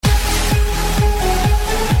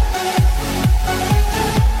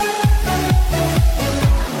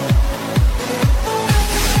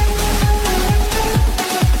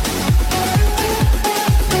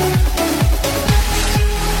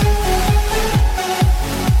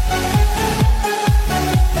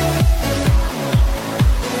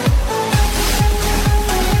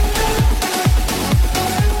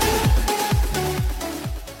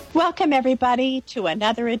Welcome, everybody, to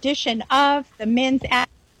another edition of the Men's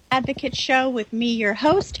Advocate Show with me, your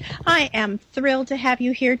host. I am thrilled to have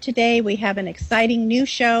you here today. We have an exciting new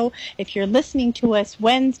show. If you're listening to us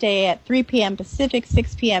Wednesday at 3 p.m. Pacific,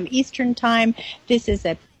 6 p.m. Eastern Time, this is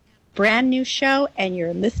a brand new show, and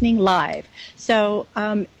you're listening live. So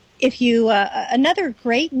if you another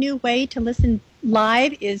great new way to listen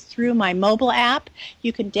live is through my mobile app.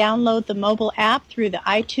 You can download the mobile app through the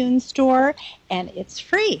iTunes store, and it's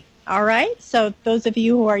free. All right, so those of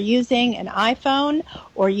you who are using an iPhone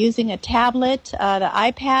or using a tablet, the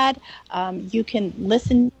iPad, you can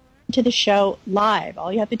listen to the show live.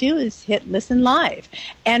 All you have to do is hit listen live.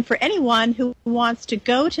 And for anyone who wants to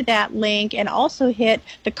go to that link and also hit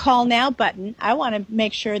the call now button, I want to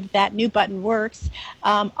make sure that that new button works.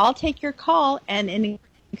 I'll take your call, and in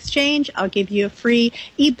exchange, I'll give you a free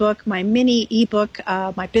ebook, my mini ebook,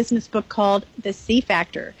 my business book called The C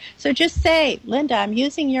Factor. So just say, Linda, I'm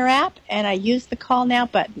using your app, and I use the call now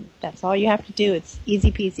button. That's all you have to do. It's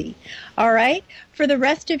easy peasy. All right. For the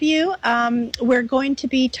rest of you, we're going to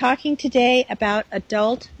be talking today about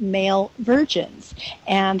adult male virgins.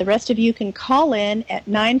 And the rest of you can call in at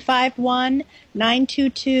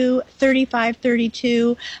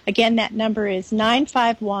 951-922-3532. Again, that number is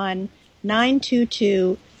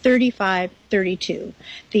 951-922-3532.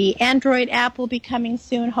 The Android app will be coming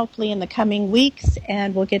soon, hopefully in the coming weeks,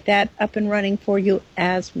 and we'll get that up and running for you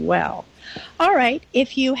as well. All right,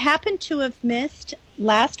 if you happen to have missed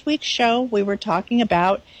last week's show, we were talking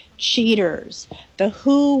about cheaters. The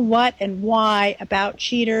who, what, and why about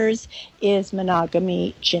cheaters. Is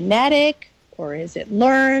monogamy genetic, or is it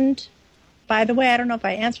learned? By the way, I don't know if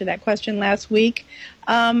I answered that question last week.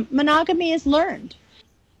 Monogamy is learned.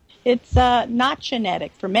 It's not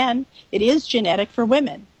genetic for men. It is genetic for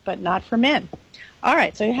women, but not for men. All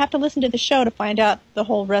right, so you have to listen to the show to find out the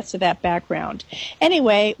whole rest of that background.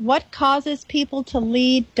 Anyway, what causes people to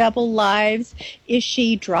lead double lives? Is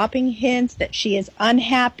she dropping hints that she is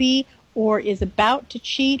unhappy or is about to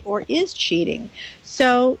cheat or is cheating?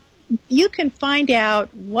 So you can find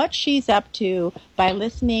out what she's up to by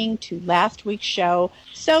listening to last week's show.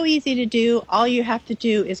 So easy to do. All you have to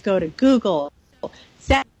do is go to Google,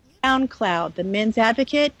 SoundCloud, The Men's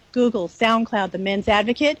Advocate, Google SoundCloud, The Men's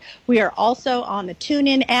Advocate. We are also on the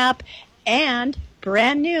TuneIn app and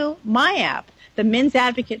brand new, my app, The Men's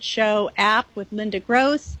Advocate Show app with Linda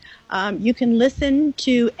Gross. You can listen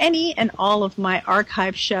to any and all of my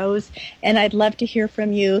archive shows, and I'd love to hear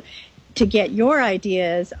from you to get your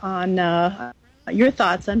ideas on your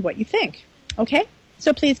thoughts on what you think. Okay?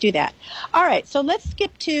 So please do that. All right, so let's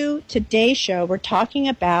skip to today's show. We're talking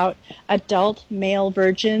about adult male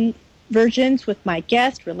virgins with my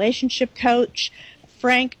guest, relationship coach,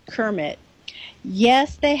 Frank Kermit.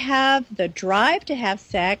 Yes, they have the drive to have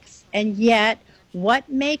sex, and yet what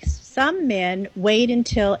makes some men wait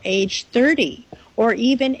until age 30 or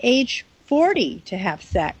even age 40 to have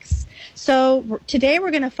sex? So today we're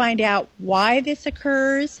going to find out why this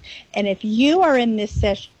occurs, and if you are in this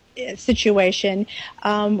situation,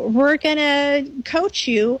 we're going to coach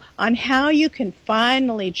you on how you can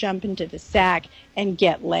finally jump into the sack and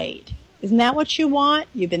get laid. Isn't that what you want?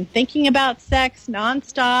 You've been thinking about sex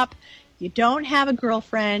nonstop. You don't have a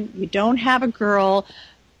girlfriend. You don't have a girl,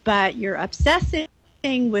 but you're obsessing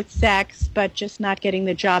with sex, but just not getting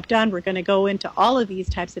the job done. We're going to go into all of these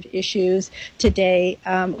types of issues today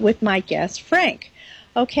with my guest, Frank.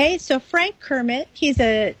 Okay, so Frank Kermit, he's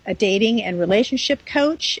a dating and relationship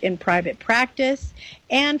coach in private practice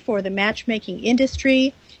and for the matchmaking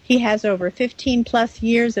industry. He has over 15 plus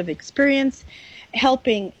years of experience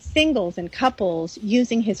helping singles and couples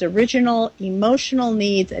using his original emotional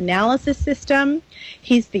needs analysis system.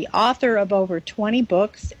 He's the author of over 20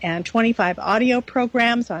 books and 25 audio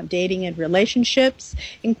programs on dating and relationships,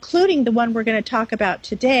 including the one we're going to talk about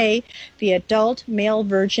today, the Adult Male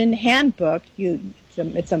Virgin Handbook.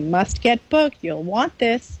 It's a must-get book. You'll want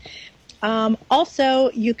this. Also,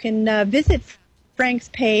 you can visit Frank's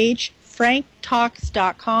page,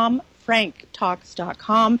 franktalks.com,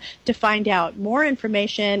 to find out more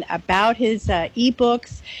information about his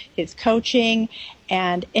ebooks, his coaching,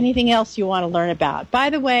 and anything else you want to learn about. By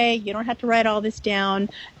the way, you don't have to write all this down.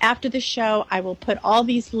 After the show, I will put all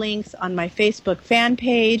these links on my Facebook fan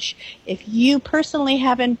page. If you personally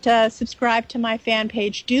haven't subscribed to my fan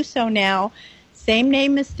page, do so now. Same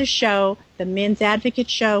name as the show, The Men's Advocate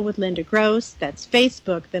Show with Linda Gross. That's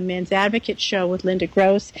Facebook, The Men's Advocate Show with Linda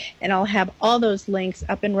Gross. And I'll have all those links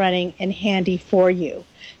up and running and handy for you.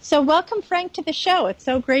 So welcome, Frank, to the show. It's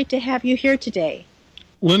so great to have you here today.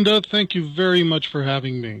 Linda, thank you very much for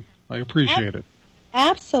having me. I appreciate it.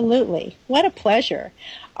 Absolutely. What a pleasure.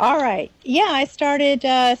 All right. Yeah, I started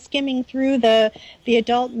skimming through the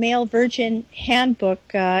Adult Male Virgin Handbook,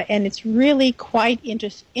 and it's really quite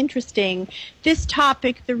interesting. This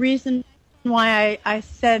topic, the reason why I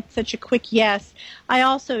said such a quick yes, I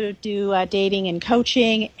also do dating and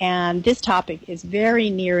coaching, and this topic is very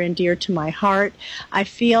near and dear to my heart. I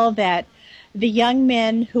feel that the young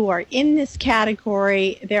men who are in this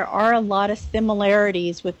category, there are a lot of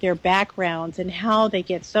similarities with their backgrounds and how they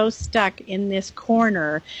get so stuck in this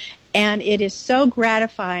corner. And it is so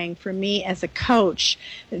gratifying for me as a coach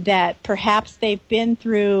that perhaps they've been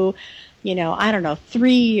through, I don't know,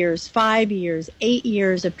 3 years, 5 years, 8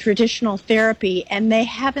 years of traditional therapy, and they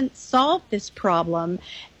haven't solved this problem.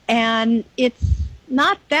 And it's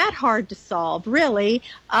not that hard to solve, really,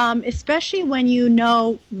 especially when you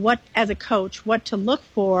know what, as a coach, what to look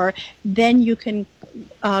for. Then you can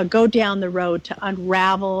go down the road to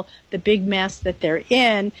unravel the big mess that they're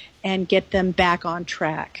in and get them back on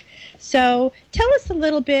track. So tell us a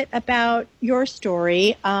little bit about your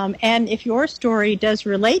story, and if your story does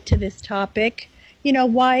relate to this topic,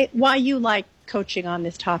 why you like coaching on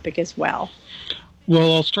this topic as well.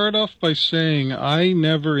 Well, I'll start off by saying I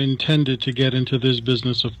never intended to get into this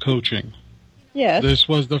business of coaching. Yes. This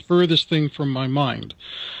was the furthest thing from my mind.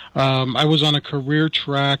 I was on a career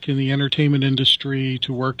track in the entertainment industry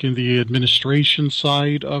to work in the administration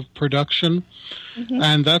side of production,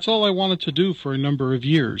 and that's all I wanted to do for a number of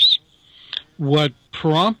years. What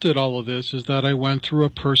prompted all of this is that I went through a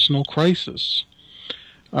personal crisis.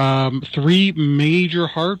 3 major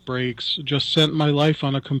heartbreaks just sent my life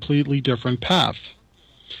on a completely different path.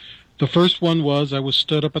 The first one was I was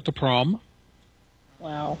stood up at the prom.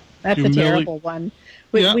 Wow, that's a terrible one.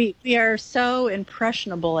 We are so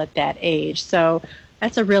impressionable at that age, so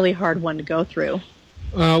that's a really hard one to go through.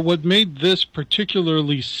 What made this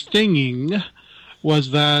particularly stinging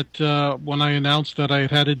was that when I announced that I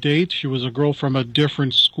had had a date, she was a girl from a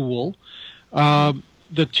different school,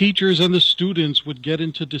 the teachers and the students would get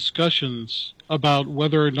into discussions about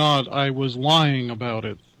whether or not I was lying about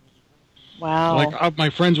it. Wow. Like my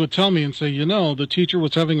friends would tell me and say, the teacher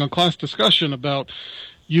was having a class discussion about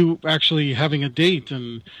you actually having a date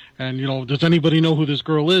and does anybody know who this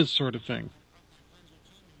girl is, sort of thing.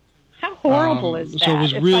 How horrible is that? So it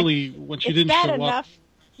was really, when she didn't show up.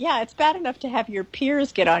 Yeah, it's bad enough to have your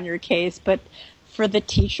peers get on your case, but for the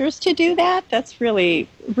teachers to do that, that's really,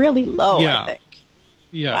 really low, I think.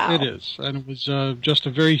 Yeah, wow. It is. And it was just a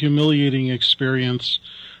very humiliating experience.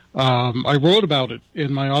 I wrote about it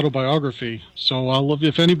in my autobiography, so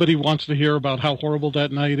if anybody wants to hear about how horrible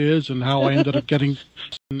that night is and how I ended up getting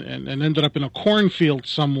and ended up in a cornfield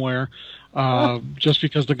somewhere just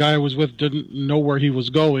because the guy I was with didn't know where he was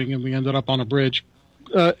going, and we ended up on a bridge.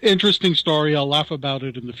 Interesting story. I'll laugh about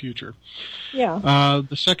it in the future. Yeah.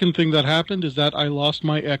 The second thing that happened is that I lost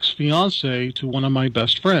my ex-fiancée to one of my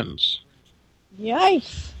best friends.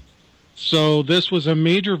 Yikes. So this was a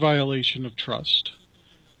major violation of trust.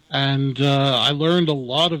 And I learned a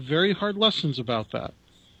lot of very hard lessons about that.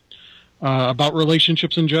 About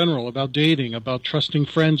relationships in general, about dating, about trusting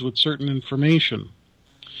friends with certain information.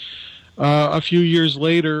 A few years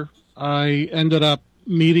later, I ended up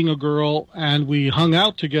meeting a girl, and we hung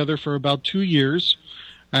out together for about 2 years,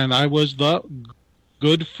 and I was the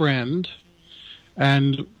good friend,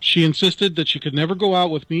 and she insisted that she could never go out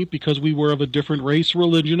with me because we were of a different race,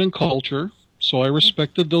 religion, and culture, so I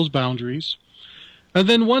respected those boundaries. And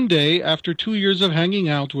then one day, after 2 years of hanging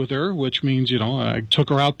out with her, which means, I took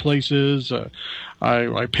her out places,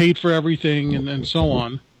 I paid for everything, and so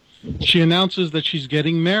on, she announces that she's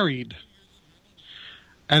getting married.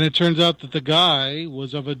 And it turns out that the guy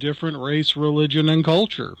was of a different race, religion, and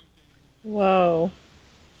culture. Whoa.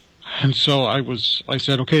 And so I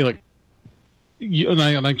said, okay, and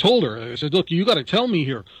I told her, I said, look, you got to tell me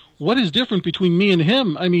here, what is different between me and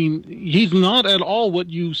him? I mean, he's not at all what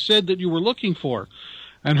you said that you were looking for.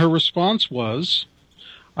 And her response was,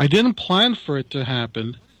 I didn't plan for it to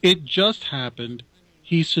happen. It just happened.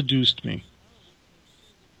 He seduced me.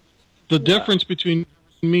 The difference between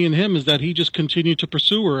me and him is that he just continued to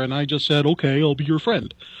pursue her, and I just said, okay, I'll be your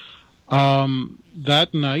friend. That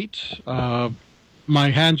night,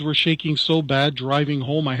 my hands were shaking so bad driving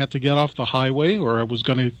home I had to get off the highway or I was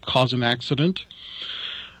going to cause an accident.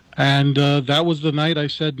 And that was the night I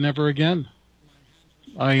said never again.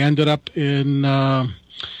 I ended up in a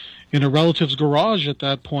relative's garage at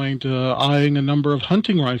that point, eyeing a number of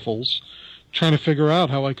hunting rifles, trying to figure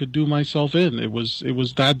out how I could do myself in. It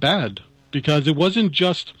was that bad. Because it wasn't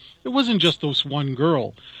just those one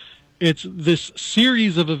girl. It's this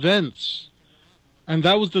series of events And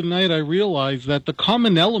that was the night I realized that the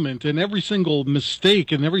common element in every single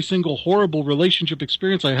mistake and every single horrible relationship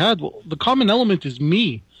experience I had, well, the common element is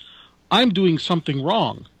me. I'm doing something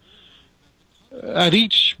wrong. At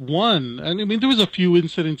each one, and I mean, there was a few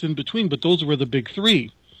incidents in between, but those were the big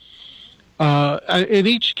three. In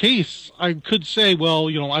each case, I could say, well,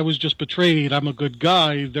 I was just betrayed. I'm a good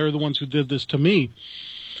guy. They're the ones who did this to me.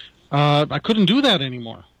 I couldn't do that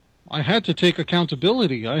anymore. I had to take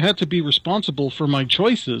accountability. I had to be responsible for my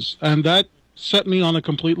choices, and that set me on a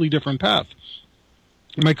completely different path.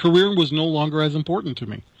 My career was no longer as important to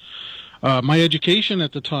me. My education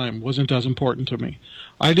at the time wasn't as important to me.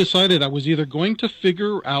 I decided I was either going to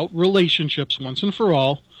figure out relationships once and for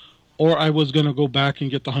all, or I was going to go back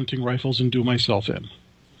and get the hunting rifles and do myself in.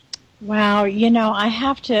 Wow, I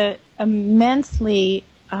have to immensely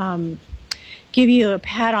give you a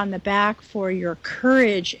pat on the back for your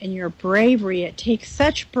courage and your bravery. It takes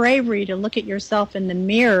such bravery to look at yourself in the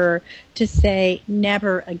mirror to say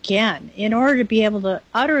never again. In order to be able to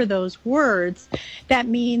utter those words, that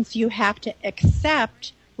means you have to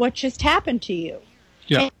accept what just happened to you.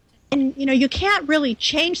 Yeah. And you can't really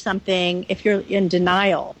change something if you're in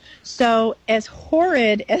denial. So as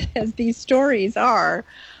horrid as these stories are,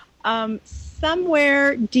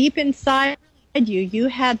 somewhere deep inside you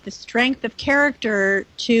had the strength of character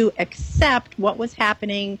to accept what was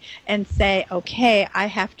happening and say, okay, I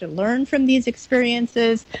have to learn from these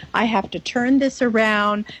experiences. I have to turn this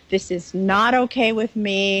around. This is not okay with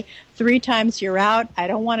me. 3 times you're out. I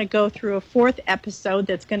don't want to go through a 4th episode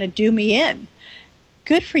that's going to do me in.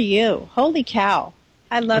 Good for you. Holy cow.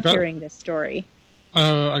 I love hearing this story.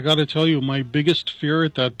 I got to tell you, my biggest fear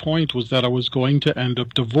at that point was that I was going to end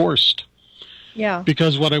up divorced. Yeah.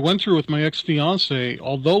 Because what I went through with my ex-fiance,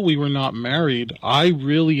 although we were not married, I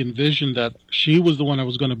really envisioned that she was the one I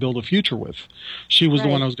was going to build a future with. She was the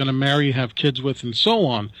one I was going to marry, have kids with, and so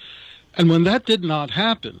on. And when that did not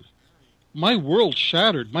happen, my world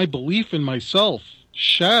shattered. My belief in myself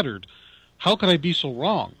shattered. How could I be so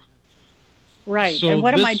wrong? Right. So and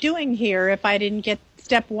what am I doing here if I didn't get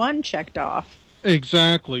step 1 checked off?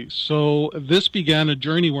 Exactly. So this began a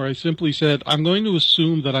journey where I simply said, I'm going to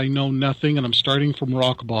assume that I know nothing and I'm starting from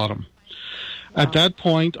rock bottom. Wow. At that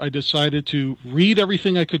point, I decided to read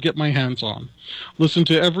everything I could get my hands on, listen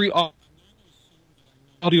to every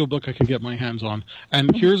audiobook I could get my hands on.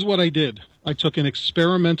 And here's what I did. I took an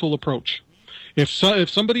experimental approach. If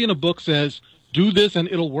somebody in a book says, do this and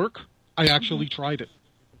it'll work, I actually tried it.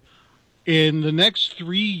 In the next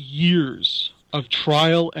 3 years of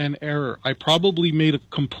trial and error, I probably made a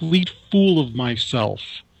complete fool of myself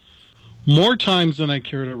more times than I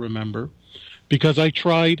care to remember because I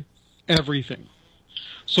tried everything.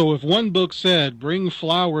 So if one book said, bring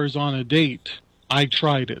flowers on a date, I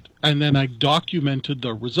tried it, and then I documented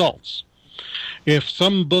the results. If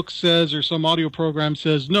some book says or some audio program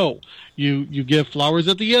says, no, you give flowers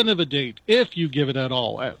at the end of a date, if you give it at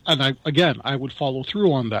all. And I would follow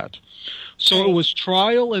through on that. So it was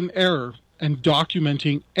trial and error and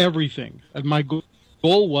documenting everything. And my goal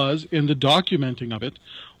was, in the documenting of it,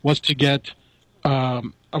 was to get,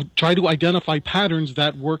 try to identify patterns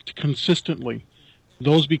that worked consistently.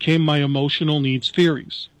 Those became my emotional needs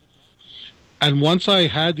theories. And once I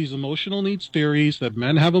had these emotional needs theories, that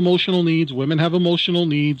men have emotional needs, women have emotional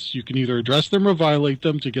needs, you can either address them or violate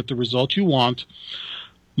them to get the result you want,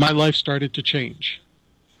 my life started to change.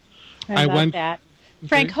 I love that.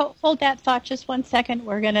 Frank, hold that thought just 1 second.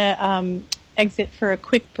 We're going to exit for a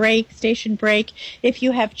quick break, station break. If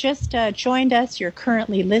you have just joined us, you're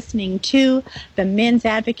currently listening to the Men's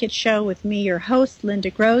Advocate Show with me, your host,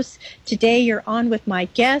 Linda Gross. Today you're on with my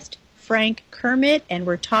guest, Frank Kermit, and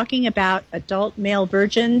we're talking about adult male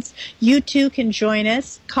virgins. You too can join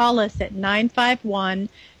us. Call us at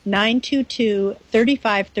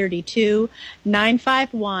 951-922-3532,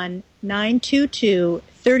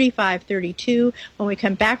 951-922-3532. When we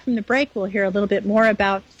come back from the break, we'll hear a little bit more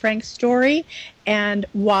about Frank's story and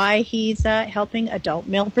why he's helping adult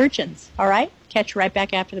male virgins. All right? Catch you right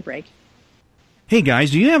back after the break. Hey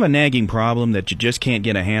guys, do you have a nagging problem that you just can't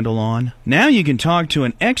get a handle on? Now you can talk to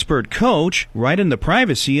an expert coach right in the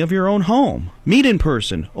privacy of your own home. Meet in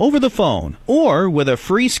person, over the phone, or with a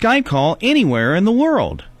free Skype call anywhere in the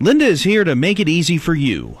world. Linda is here to make it easy for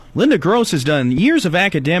you. Linda Gross has done years of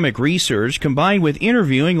academic research combined with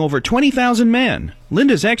interviewing over 20,000 men.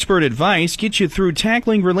 Linda's expert advice gets you through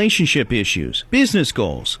tackling relationship issues, business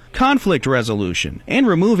goals, conflict resolution, and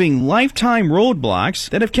removing lifetime roadblocks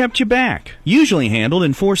that have kept you back. Usually handled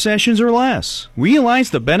in 4 sessions or less.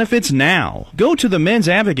 Realize the benefits now. Go to the Men's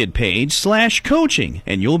Advocate page /coaching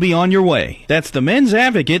and you'll be on your way. That's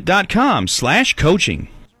themensadvocate.com/coaching.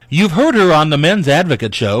 You've heard her on the Men's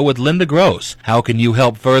Advocate Show with Linda Gross. How can you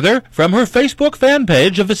help further? From her Facebook fan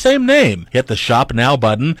page of the same name. Hit the Shop Now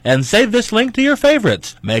button and save this link to your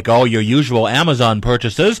favorites. Make all your usual Amazon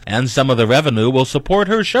purchases, and some of the revenue will support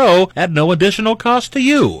her show at no additional cost to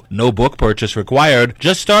you. No book purchase required.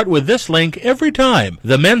 Just start with this link every time.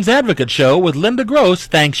 The Men's Advocate Show with Linda Gross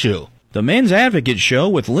thanks you. The Men's Advocate Show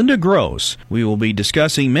with Linda Gross. We will be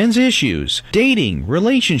discussing men's issues, dating,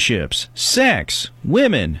 relationships, sex,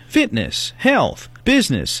 women, fitness, health,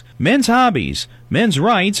 business, men's hobbies, men's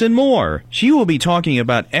rights, and more. She will be talking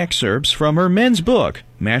about excerpts from her men's book,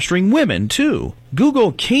 Mastering Women, too.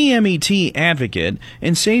 Google KMET Advocate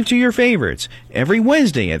and save to your favorites every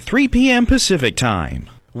Wednesday at 3 p.m. Pacific Time.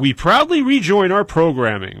 We proudly rejoin our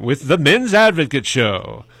programming with the Men's Advocate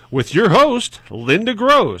Show with your host, Linda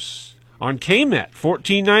Gross. On KMET,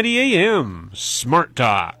 1490 AM, Smart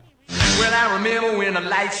Talk. Well, I remember when the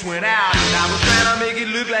lights went out, and I was trying to make it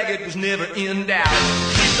look like it was never in doubt.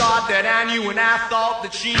 She thought that I knew, and I thought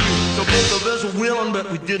that she knew. So both of us were willing,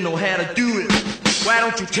 but we didn't know how to do it. Why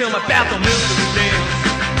don't you tell me about the mystery dance?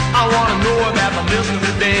 I want to know about the mystery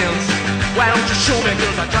dance. Why don't you show me,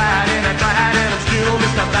 cause I tried, and I'm still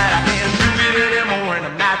mystified. I can't do it anymore,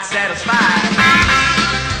 and I'm not satisfied.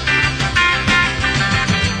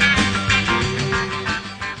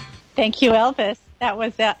 Thank you, Elvis. That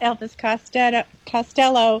was Elvis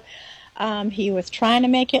Costello. He was trying to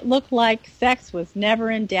make it look like sex was never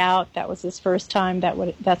in doubt. That was his first time.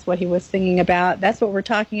 That's what he was singing about. That's what we're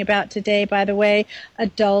talking about today, by the way,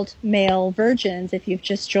 adult male virgins. If you've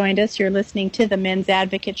just joined us, you're listening to the Men's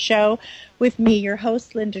Advocate Show with me, your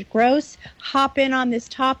host, Linda Gross. Hop in on this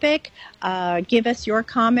topic. Give us your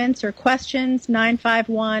comments or questions,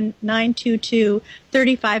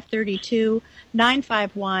 951-922-3532.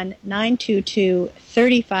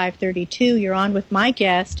 951-922-3532. You're on with my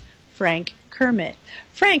guest, Frank Kermit.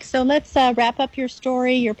 Frank, so let's wrap up your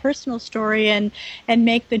story, your personal story, and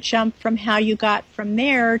make the jump from how you got from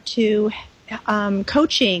there to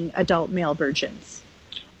coaching adult male virgins.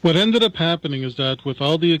 What ended up happening is that with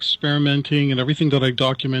all the experimenting and everything that I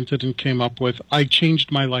documented and came up with, I changed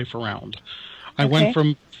my life around. I went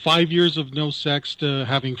from 5 years of no sex to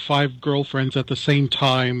having 5 girlfriends at the same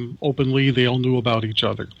time, openly. They all knew about each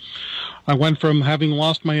other. I went from having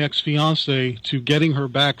lost my ex-fiancée to getting her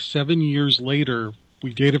back 7 years later.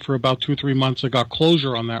 We dated for about 2 or 3 months. I got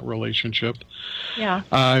closure on that relationship. Yeah.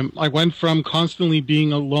 I went from constantly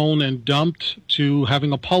being alone and dumped to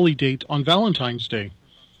having a poly date on Valentine's Day,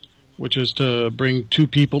 which is to bring 2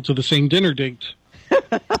 people to the same dinner date.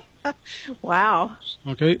 Wow.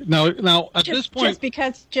 Okay. Now at this point,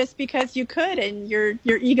 just because you could, and your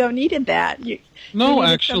ego needed that. You no, needed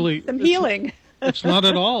actually, some healing. It's not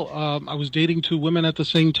at all. I was dating 2 women at the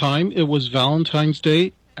same time. It was Valentine's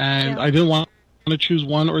Day, and I didn't want to choose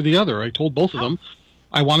one or the other. I told both of them,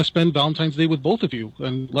 I want to spend Valentine's Day with both of you,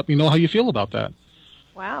 and let me know how you feel about that.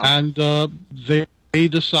 Wow. And they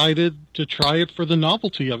decided to try it for the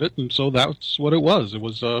novelty of it, and so that's what it was. It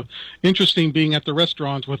was interesting being at the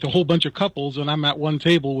restaurant with a whole bunch of couples, and I'm at one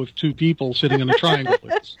table with 2 people sitting in a triangle.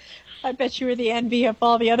 I bet you were the envy of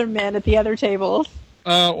all the other men at the other tables.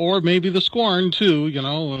 Or maybe the scorn, too,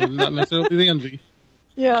 not necessarily the envy.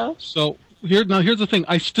 Yeah. So here's the thing.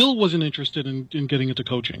 I still wasn't interested in getting into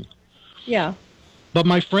coaching. Yeah. But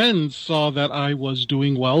my friends saw that I was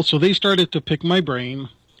doing well, so they started to pick my brain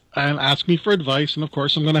and ask me for advice, and of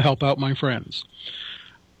course I'm going to help out my friends.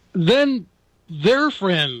 Then their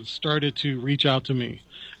friends started to reach out to me.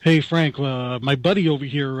 Hey, Frank, my buddy over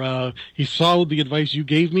here, he saw the advice you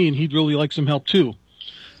gave me, and he'd really like some help too.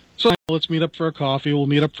 So let's meet up for a coffee, we'll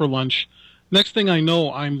meet up for lunch. Next thing I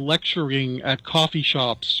know, I'm lecturing at coffee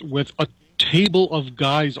shops with a table of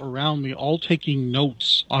guys around me, all taking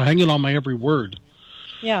notes, hanging on my every word.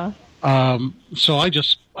 Yeah. So I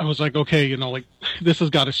was like, okay, this has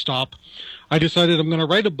got to stop. I decided I'm going to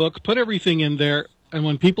write a book, put everything in there, and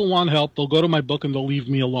when people want help, they'll go to my book and they'll leave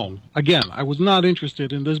me alone. Again, I was not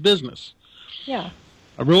interested in this business. Yeah.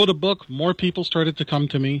 I wrote a book, more people started to come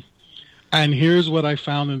to me, and here's what I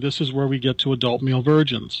found, and this is where we get to adult male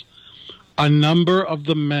virgins. A number of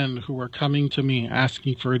the men who were coming to me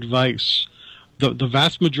asking for advice, the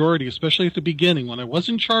vast majority, especially at the beginning, when I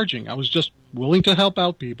wasn't charging, I was just willing to help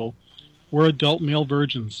out people, were adult male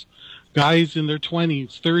virgins. Guys in their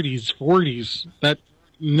 20s, 30s, 40s that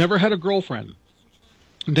never had a girlfriend,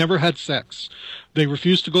 never had sex. They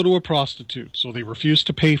refused to go to a prostitute, so they refused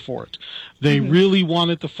to pay for it. They really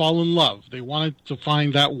wanted to fall in love. They wanted to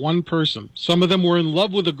find that one person. Some of them were in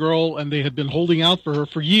love with a girl, and they had been holding out for her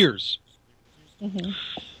for years.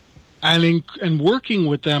 And working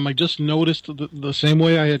with them, I just noticed the same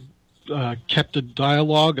way I had kept a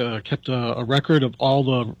dialogue, kept a record of all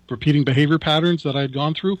the repeating behavior patterns that I had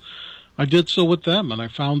gone through, I did so with them, and I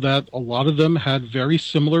found that a lot of them had very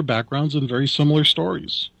similar backgrounds and very similar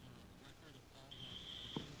stories.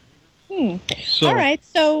 So, all right.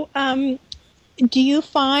 So, do you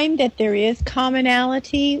find that there is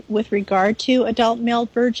commonality with regard to adult male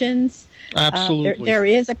virgins? Absolutely. There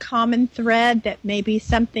is a common thread that maybe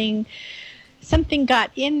something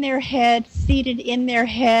got in their head, seated in their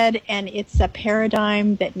head, and it's a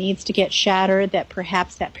paradigm that needs to get shattered, that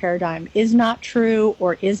perhaps that paradigm is not true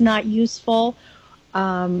or is not useful.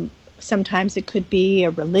 Sometimes it could be a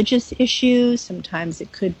religious issue. Sometimes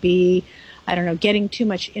it could be, I don't know, getting too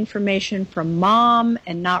much information from mom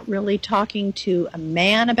and not really talking to a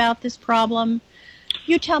man about this problem.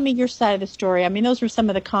 You tell me your side of the story. I mean, those were some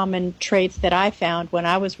of the common traits that I found when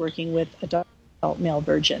I was working with adult male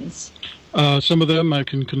virgins. Some of them I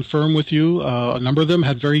can confirm with you. A number of them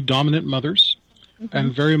had very dominant mothers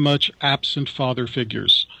and very much absent father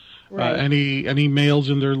figures. Right. Any males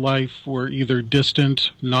in their life were either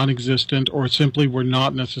distant, non-existent, or simply were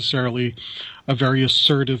not necessarily a very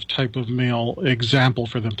assertive type of male example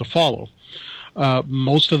for them to follow.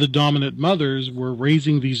 Most of the dominant mothers were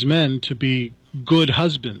raising these men to be good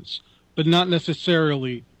husbands, but not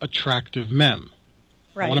necessarily attractive men.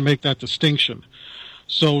 Right. I want to make that distinction.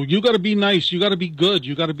 So you got to be nice, you got to be good,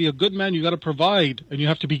 you got to be a good man, you got to provide, and you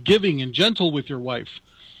have to be giving and gentle with your wife.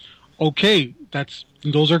 Okay,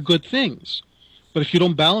 those are good things. But if you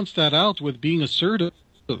don't balance that out with being assertive,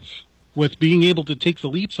 with being able to take the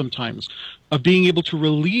lead sometimes, of being able to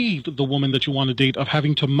relieve the woman that you want to date of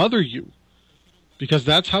having to mother you, because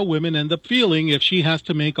that's how women end up feeling if she has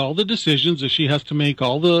to make all the decisions, if she has to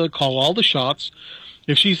call all the shots.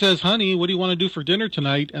 If she says, honey, what do you want to do for dinner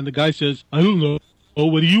tonight? And the guy says, I don't know. Oh,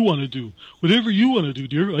 what do you want to do? Whatever you want to do,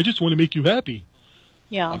 dear. I just want to make you happy.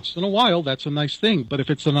 Yeah. Once in a while, that's a nice thing. But if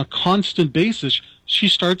it's on a constant basis, she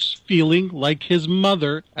starts feeling like his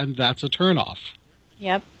mother, and that's a turnoff.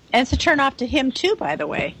 Yep. And it's a turnoff to him, too, by the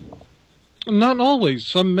way. Not always.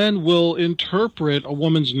 Some men will interpret a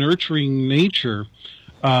woman's nurturing nature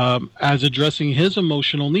as addressing his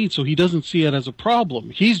emotional needs, so he doesn't see it as a problem.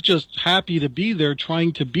 He's just happy to be there,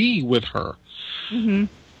 trying to be with her. Mm-hmm.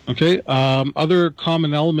 Okay. Other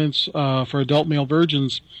common elements for adult male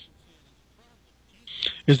virgins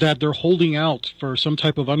is that they're holding out for some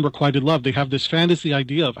type of unrequited love. They have this fantasy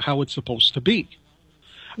idea of how it's supposed to be.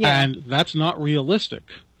 Yeah. And that's not realistic.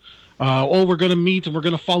 We're going to meet and we're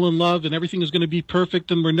going to fall in love and everything is going to be perfect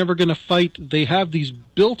and we're never going to fight. They have these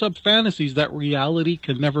built-up fantasies that reality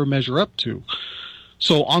can never measure up to.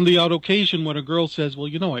 So on the odd occasion when a girl says, well,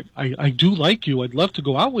 you know, I do like you, I'd love to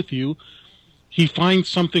go out with you, he finds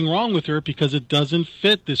something wrong with her because it doesn't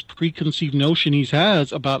fit this preconceived notion he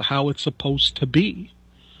has about how it's supposed to be.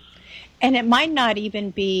 And it might not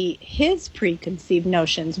even be his preconceived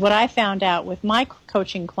notions. What I found out with my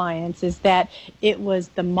coaching clients is that it was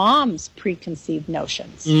the mom's preconceived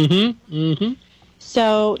notions. Mm-hmm. Mm-hmm.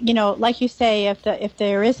 So, you know, like you say, if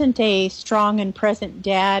there isn't a strong and present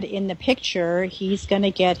dad in the picture, he's going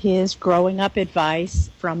to get his growing up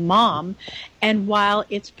advice from mom. And while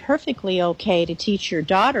it's perfectly okay to teach your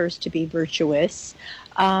daughters to be virtuous,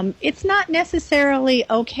 it's not necessarily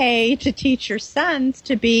okay to teach your sons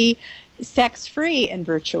to be sex-free and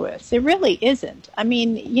virtuous. It really isn't. I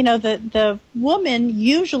mean, you know, the woman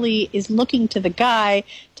usually is looking to the guy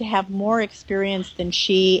to have more experience than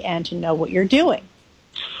she and to know what you're doing.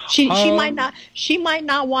 She might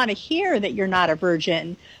not want to hear that you're not a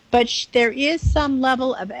virgin, but there is some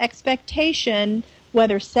level of expectation,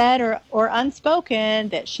 whether said or unspoken,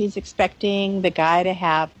 that she's expecting the guy to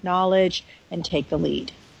have knowledge and take the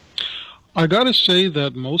lead. I got to say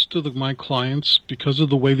that most of my clients, because of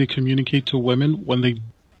the way they communicate to women, when they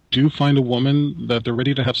do find a woman that they're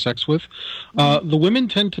ready to have sex with, the women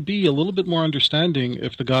tend to be a little bit more understanding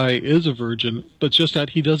if the guy is a virgin, but just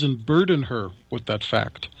that he doesn't burden her with that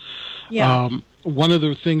fact. Yeah. One of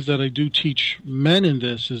the things that I do teach men in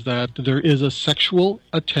this is that there is a sexual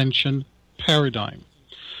attention paradigm.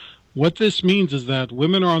 What this means is that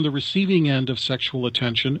women are on the receiving end of sexual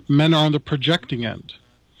attention, men are on the projecting end.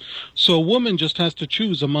 So a woman just has to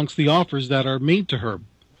choose amongst the offers that are made to her.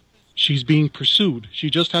 She's being pursued. She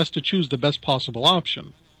just has to choose the best possible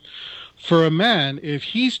option. For a man, if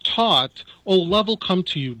he's taught, oh, love will come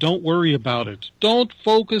to you, don't worry about it, don't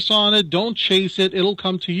focus on it, don't chase it, it'll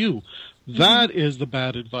come to you. That is the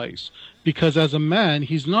bad advice. Because as a man,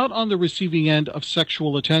 he's not on the receiving end of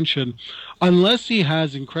sexual attention unless he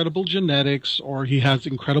has incredible genetics or he has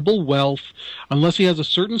incredible wealth, unless he has a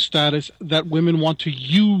certain status that women want to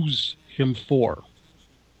use him for.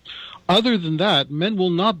 Other than that, men will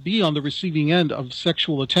not be on the receiving end of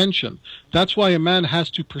sexual attention. That's why a man has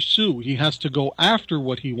to pursue. He has to go after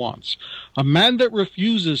what he wants. A man that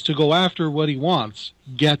refuses to go after what he wants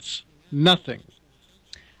gets nothing.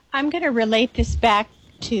 I'm going to relate this back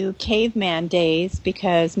to caveman days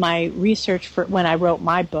because my research for when I wrote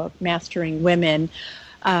my book, Mastering Women,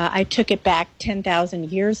 I took it back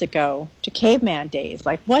 10,000 years ago to caveman days.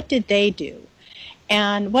 Like, what did they do?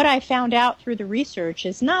 And what I found out through the research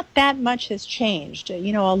is not that much has changed.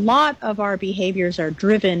 You know, a lot of our behaviors are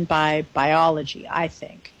driven by biology, I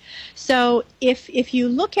think. So if you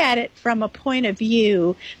look at it from a point of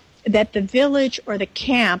view that the village or the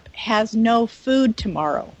camp has no food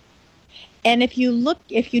tomorrow, and if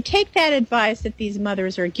you take that advice that these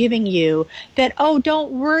mothers are giving you, that, oh,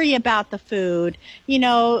 don't worry about the food, you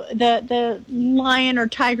know, the lion or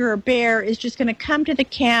tiger or bear is just going to come to the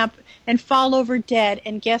camp and fall over dead,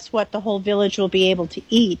 and guess what? The whole village will be able to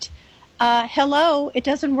eat. Hello, it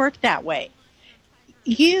doesn't work that way.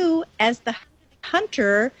 You, as the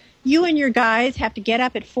hunter, you and your guys have to get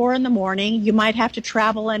up at 4 a.m. You might have to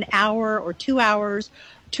travel an hour or 2 hours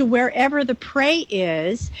to wherever the prey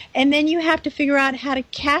is, and then you have to figure out how to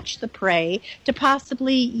catch the prey, to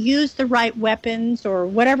possibly use the right weapons or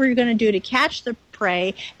whatever you're going to do to catch the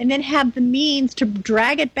prey, and then have the means to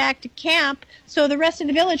drag it back to camp so the rest of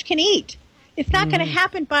the village can eat. It's not going to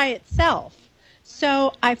happen by itself.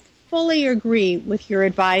 So I fully agree with your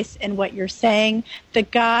advice and what you're saying. The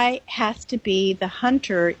guy has to be the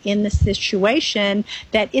hunter in the situation,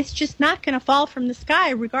 that it's just not going to fall from the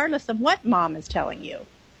sky regardless of what mom is telling you.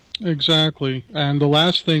 Exactly. And the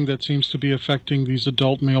last thing that seems to be affecting these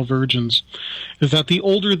adult male virgins is that the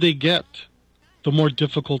older they get, the more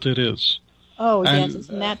difficult it is. Oh, yes,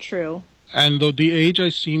 isn't that true? And the age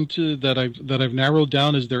that I've narrowed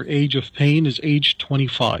down as their age of pain is age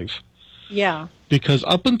 25. Yeah. Because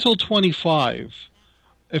up until 25,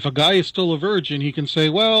 if a guy is still a virgin, he can say,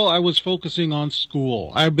 well, I was focusing on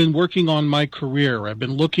school. I've been working on my career. I've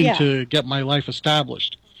been looking to get my life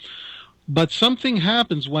established. But something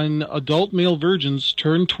happens when adult male virgins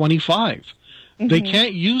turn 25. They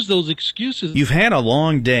can't use those excuses. You've had a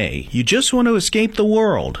long day. You just want to escape the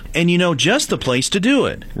world, and you know just the place to do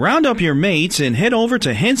it. Round up your mates and head over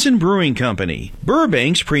to Henson Brewing Company,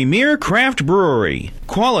 Burbank's premier craft brewery.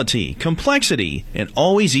 Quality, complexity, and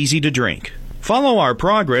always easy to drink. Follow our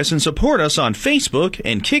progress and support us on Facebook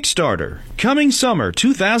and Kickstarter. Coming summer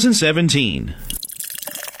 2017.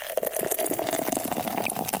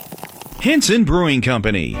 Henson Brewing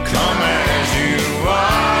Company. Come as you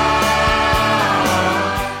are.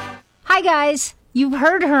 Hi, guys. You've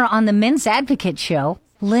heard her on the Men's Advocate Show.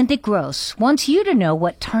 Linda Gross wants you to know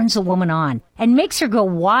what turns a woman on and makes her go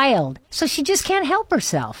wild so she just can't help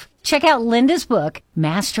herself. Check out Linda's book,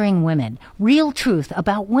 Mastering Women, Real Truth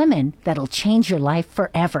About Women That'll Change Your Life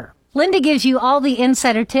Forever. Linda gives you all the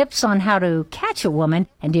insider tips on how to catch a woman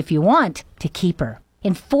and, if you want, to keep her.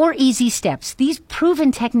 In 4 easy steps, these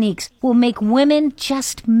proven techniques will make women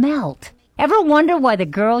just melt. Ever wonder why the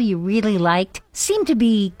girl you really liked seemed to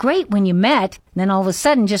be great when you met, then all of a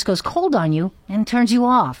sudden just goes cold on you and turns you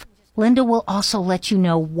off? Linda will also let you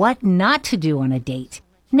know what not to do on a date.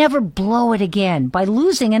 Never blow it again by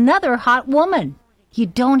losing another hot woman. You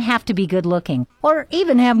don't have to be good looking or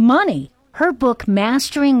even have money. Her book,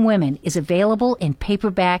 Mastering Women, is available in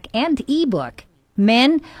paperback and ebook.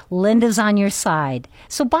 Men, Linda's on your side.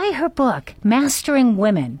 So buy her book, Mastering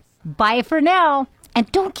Women. Buy it for now. And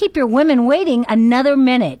don't keep your women waiting another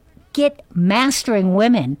minute. Get Mastering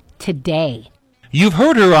Women today. You've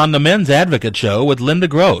heard her on the Men's Advocate Show with Linda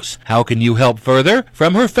Gross. How can you help further?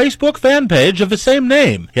 From her Facebook fan page of the same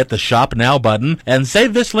name. Hit the Shop Now button and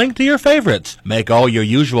save this link to your favorites. Make all your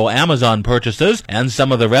usual Amazon purchases, and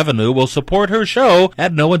some of the revenue will support her show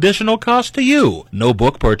at no additional cost to you. No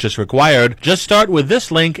book purchase required. Just start with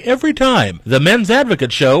this link every time. The Men's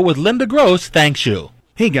Advocate Show with Linda Gross thanks you.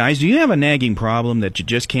 Hey guys, do you have a nagging problem that you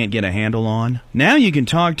just can't get a handle on? Now you can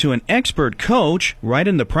talk to an expert coach right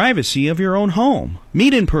in the privacy of your own home.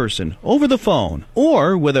 Meet in person, over the phone,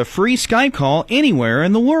 or with a free Skype call anywhere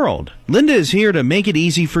in the world. Linda is here to make it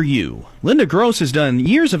easy for you. Linda Gross has done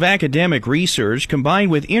years of academic research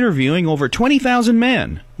combined with interviewing over 20,000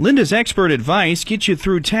 men. Linda's expert advice gets you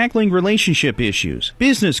through tackling relationship issues,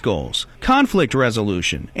 business goals, conflict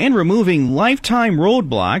resolution, and removing lifetime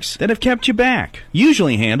roadblocks that have kept you back.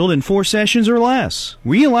 Usually handled in 4 sessions or less.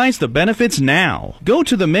 Realize the benefits now. Go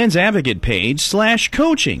to the Men's Advocate page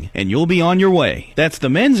 /coaching and you'll be on your way. That's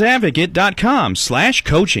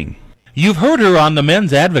themensadvocate.com/coaching. You've heard her on the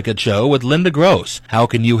Men's Advocate Show with Linda Gross. How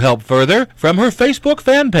can you help further? From her Facebook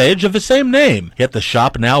fan page of the same name. Hit the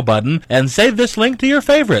Shop Now button and save this link to your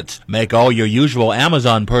favorites. Make all your usual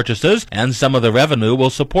Amazon purchases, and some of the revenue will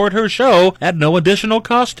support her show at no additional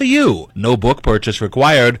cost to you. No book purchase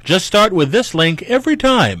required. Just start with this link every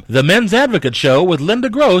time. The Men's Advocate Show with Linda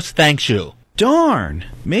Gross thanks you. Darn!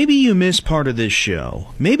 Maybe you missed part of this show.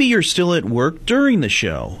 Maybe you're still at work during the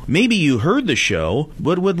show. Maybe you heard the show,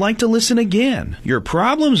 but would like to listen again. Your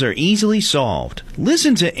problems are easily solved.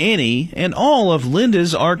 Listen to any and all of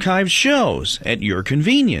Linda's archived shows at your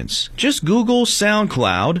convenience. Just Google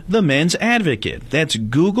SoundCloud, The Men's Advocate. That's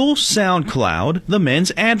Google SoundCloud, The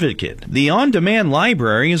Men's Advocate. The on-demand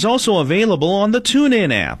library is also available on the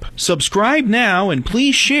TuneIn app. Subscribe now and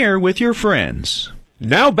please share with your friends.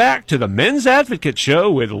 Now back to the Men's Advocate Show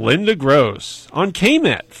with Linda Gross on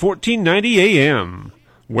KMET 1490 AM,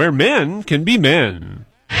 where men can be men.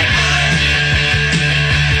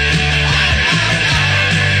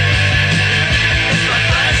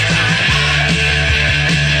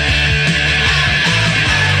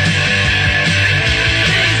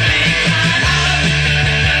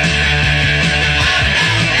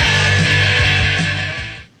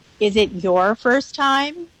 Is it your first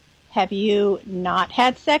time? Have you not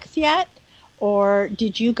had sex yet? Or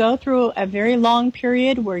did you go through a very long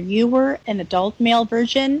period where you were an adult male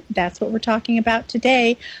virgin? That's what we're talking about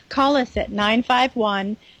today. Call us at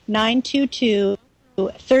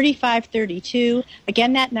 951-922-3532.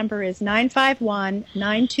 Again, that number is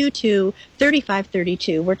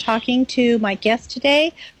 951-922-3532. We're talking to my guest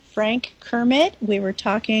today, Frank Kermit. We were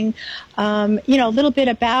talking, a little bit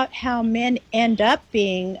about how men end up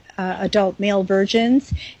being adult male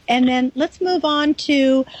virgins. And then let's move on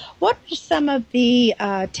to what are some of the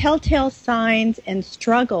telltale signs and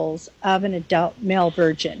struggles of an adult male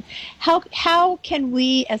virgin? How can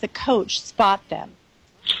we as a coach spot them?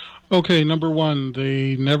 Okay, number one,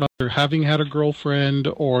 they never, having had a girlfriend,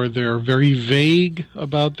 or they're very vague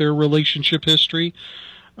about their relationship history.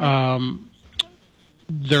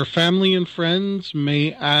 Their family and friends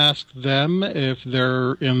may ask them if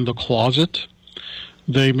they're in the closet.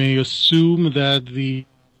 They may assume that these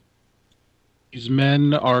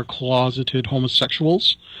men are closeted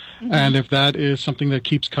homosexuals. Mm-hmm. And if that is something that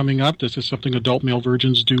keeps coming up, this is something adult male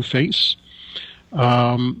virgins do face.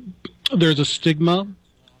 There's a stigma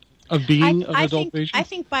of being an adult virgin. I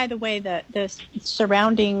think, by the way, the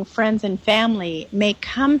surrounding friends and family may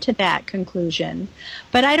come to that conclusion,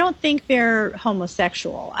 but I don't think they're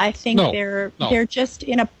homosexual. I think they're just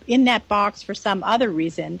in that box for some other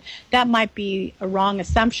reason. That might be a wrong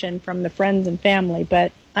assumption from the friends and family,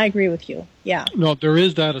 but I agree with you. Yeah. No, there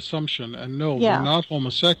is that assumption, and they're not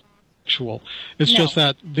homosexual. It's just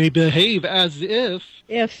that they behave as if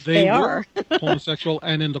they are homosexual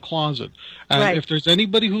and in the closet. And right. If there's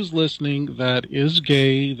anybody who's listening that is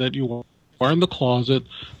gay, that you are in the closet,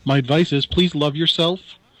 my advice is please love yourself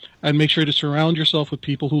and make sure to surround yourself with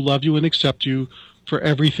people who love you and accept you for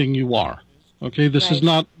everything you are. Okay, this is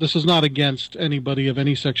not against anybody of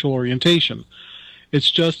any sexual orientation.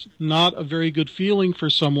 It's just not a very good feeling for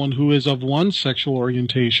someone who is of one sexual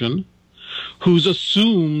orientation who's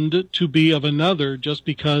assumed to be of another just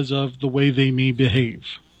because of the way they may behave.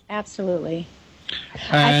 Absolutely.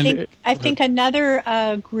 And I think another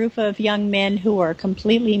group of young men who are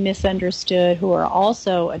completely misunderstood, who are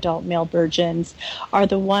also adult male virgins, are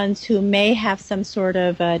the ones who may have some sort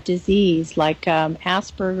of disease like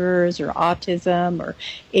Asperger's or autism or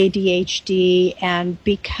ADHD, and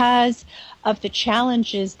because of the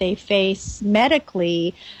challenges they face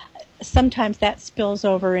medically, sometimes that spills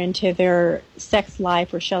over into their sex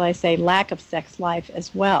life, or shall I say lack of sex life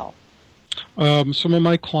as well. Some of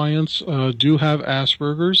my clients do have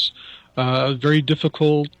Asperger's. Very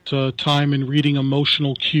difficult time in reading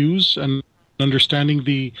emotional cues and understanding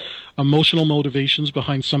the emotional motivations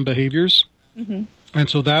behind some behaviors. Mm-hmm. And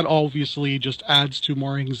so that obviously just adds to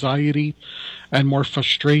more anxiety and more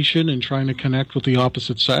frustration in trying to connect with the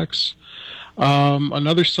opposite sex.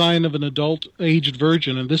 Another sign of an adult-aged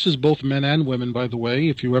virgin, and this is both men and women, by the way,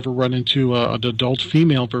 if you ever run into an adult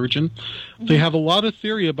female virgin, mm-hmm. they have a lot of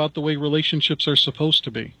theory about the way relationships are supposed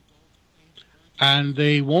to be. And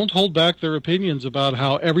they won't hold back their opinions about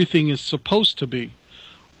how everything is supposed to be.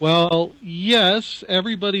 Well, yes,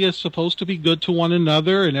 everybody is supposed to be good to one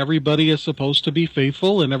another, and everybody is supposed to be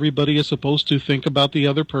faithful, and everybody is supposed to think about the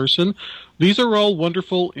other person. These are all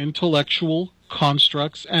wonderful intellectual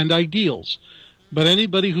constructs and ideals. But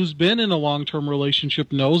anybody who's been in a long-term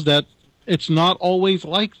relationship knows that it's not always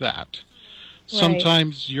like that. Right.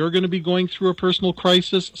 Sometimes you're going to be going through a personal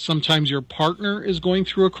crisis. Sometimes your partner is going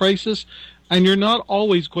through a crisis. And you're not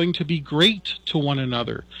always going to be great to one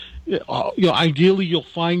another. Ideally, you'll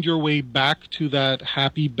find your way back to that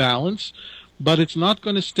happy balance, but it's not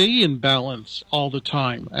going to stay in balance all the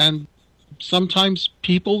time. And sometimes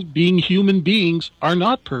people, being human beings, are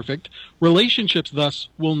not perfect. Relationships, thus,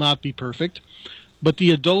 will not be perfect. But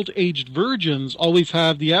the adult-aged virgins always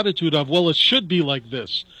have the attitude of, well, it should be like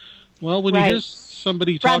this. Well, when you hear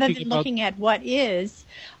somebody talking rather than about looking at what is,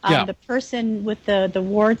 the person with the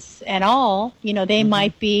warts and all, they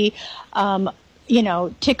might be,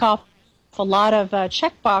 tick off a lot of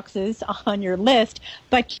check boxes on your list,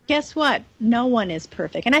 but guess what? No one is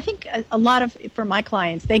perfect. And I think a lot of, for my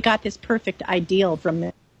clients, they got this perfect ideal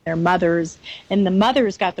from their mothers, and the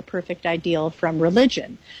mothers got the perfect ideal from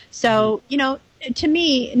religion. So, to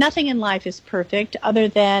me, nothing in life is perfect other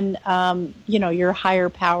than, your higher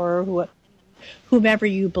power, whomever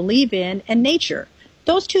you believe in, and nature.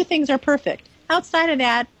 Those two things are perfect. Outside of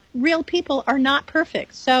that, real people are not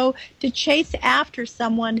perfect. So to chase after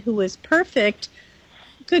someone who is perfect,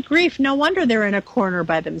 good grief, no wonder they're in a corner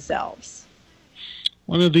by themselves.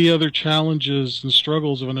 One of the other challenges and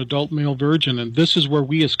struggles of an adult male virgin, and this is where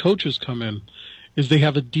we as coaches come in, is they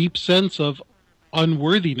have a deep sense of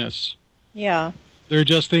unworthiness. Yeah. They're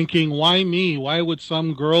just thinking, why me? Why would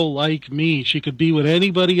some girl like me? She could be with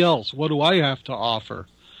anybody else. What do I have to offer?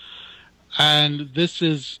 And this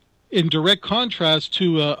is in direct contrast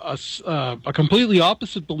to a completely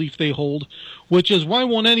opposite belief they hold, which is, why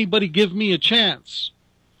won't anybody give me a chance?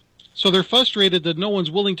 So they're frustrated that no one's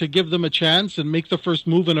willing to give them a chance and make the first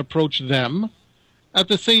move and approach them. At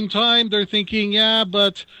the same time, they're thinking,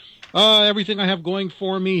 but everything I have going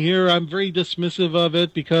for me here, I'm very dismissive of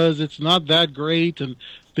it because it's not that great. And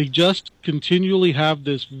they just continually have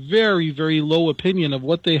this very, very low opinion of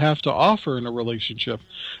what they have to offer in a relationship.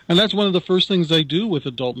 And that's one of the first things I do with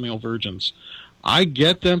adult male virgins. I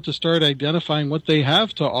get them to start identifying what they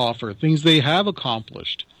have to offer, things they have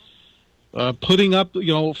accomplished. Putting up,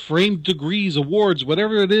 framed degrees, awards,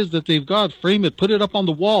 whatever it is that they've got, frame it, put it up on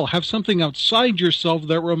the wall, have something outside yourself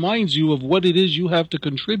that reminds you of what it is you have to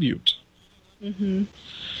contribute. Mm-hmm.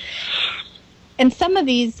 And some of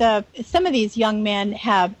these young men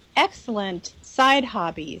have excellent side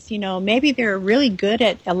hobbies. Maybe they're really good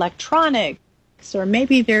at electronics, or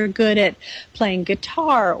maybe they're good at playing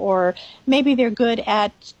guitar, or maybe they're good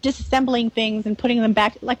at disassembling things and putting them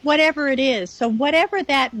back, like whatever it is. So whatever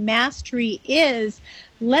that mastery is,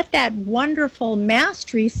 let that wonderful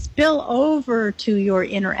mastery spill over to your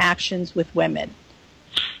interactions with women.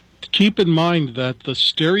 Keep in mind that the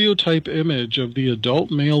stereotype image of the adult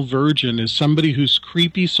male virgin is somebody who's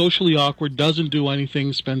creepy, socially awkward, doesn't do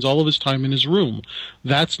anything, spends all of his time in his room.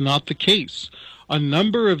 That's not the case. A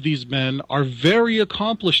number of these men are very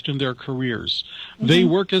accomplished in their careers. Mm-hmm. They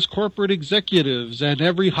work as corporate executives and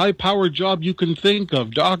every high-powered job you can think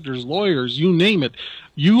of, doctors, lawyers, you name it.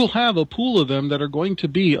 You will have a pool of them that are going to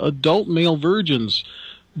be adult male virgins.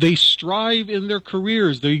 They strive in their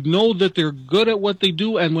careers. They know that they're good at what they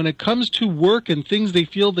do, and when it comes to work and things they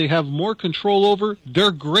feel they have more control over,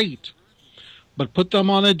 they're great. But put them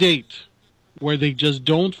on a date where they just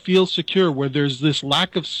don't feel secure, where there's this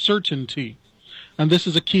lack of certainty. And this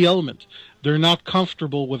is a key element. They're not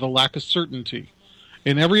comfortable with a lack of certainty.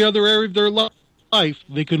 In every other area of their life,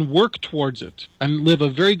 they can work towards it and live a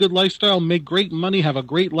very good lifestyle, make great money, have a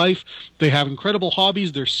great life. They have incredible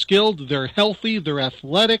hobbies. They're skilled. They're healthy. They're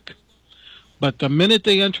athletic. But the minute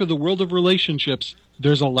they enter the world of relationships,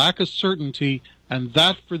 there's a lack of certainty, and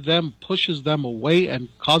that for them pushes them away and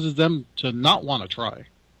causes them to not want to try.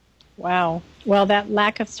 Wow. Well, that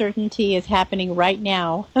lack of certainty is happening right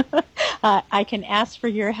now. I can ask for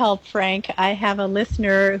your help, Frank. I have a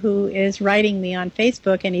listener who is writing me on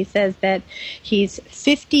Facebook, and he says that he's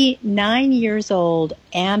 59 years old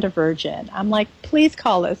and a virgin. I'm like, please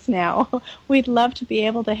call us now. We'd love to be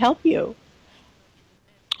able to help you.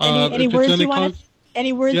 Any words you want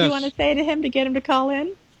to say to him to get him to call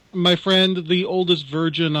in? My friend, the oldest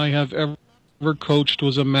virgin I have ever coached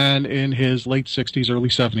was a man in his late 60s, early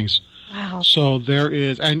 70s. Wow. So there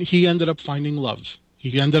is, and he ended up finding love.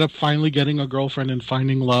 He ended up finally getting a girlfriend and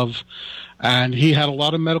finding love. And he had a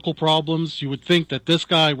lot of medical problems. You would think that this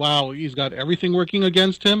guy, wow, he's got everything working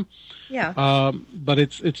against him. Yeah. But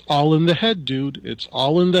it's all in the head, dude. It's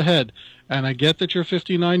all in the head. And I get that you're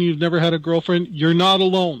 59, you've never had a girlfriend. You're not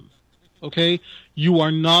alone. Okay? You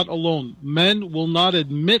are not alone. Men will not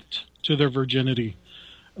admit to their virginity.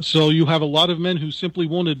 So you have a lot of men who simply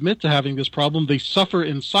won't admit to having this problem. They suffer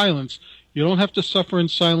in silence. You don't have to suffer in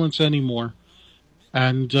silence anymore.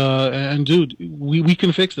 And dude, we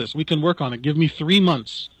can fix this. We can work on it. Give me 3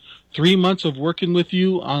 months. 3 months of working with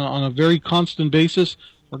you on a very constant basis.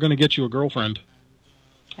 We're going to get you a girlfriend.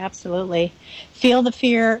 Absolutely. Feel the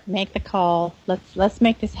fear, make the call. Let's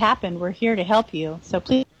make this happen. We're here to help you. So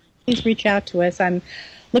please reach out to us. I'm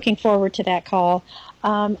looking forward to that call.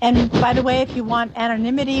 And by the way, if you want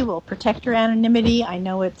anonymity, we'll protect your anonymity. I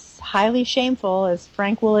know it's highly shameful, as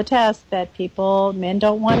Frank will attest, that men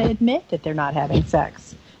don't want to admit that they're not having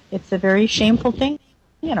sex. It's a very shameful thing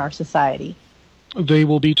in our society. They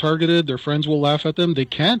will be targeted. Their friends will laugh at them. They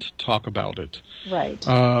can't talk about it. Right.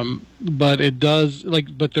 But it does,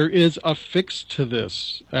 but there is a fix to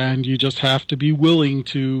this, and you just have to be willing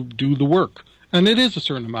to do the work. And it is a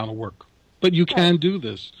certain amount of work, but you can do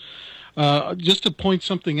this. Just to point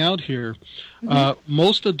something out here,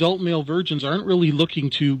 most adult male virgins aren't really looking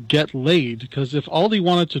to get laid, because if all they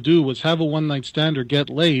wanted to do was have a one-night stand or get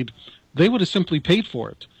laid, they would have simply paid for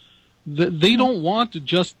it. They don't want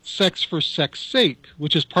just sex for sex sake,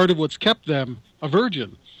 which is part of what's kept them a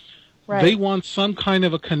virgin. Right. They want some kind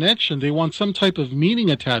of a connection. They want some type of meaning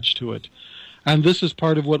attached to it. And this is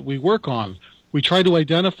part of what we work on. We try to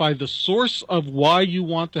identify the source of why you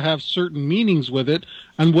want to have certain meanings with it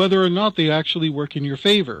and whether or not they actually work in your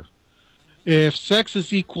favor. If sex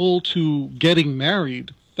is equal to getting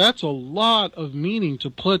married, that's a lot of meaning to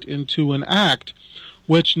put into an act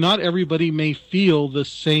which not everybody may feel the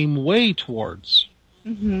same way towards.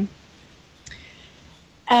 Mm-hmm.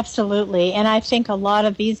 Absolutely. And I think a lot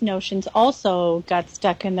of these notions also got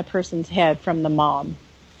stuck in the person's head from the mom.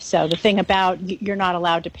 So the thing about you're not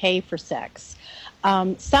allowed to pay for sex.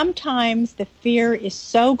 Sometimes the fear is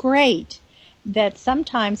so great that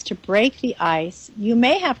sometimes to break the ice, you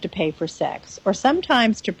may have to pay for sex. Or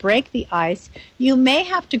sometimes to break the ice, you may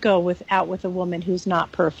have to go out with a woman who's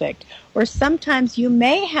not perfect. Or sometimes you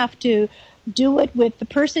may have to do it with the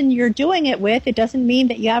person you're doing it with. It doesn't mean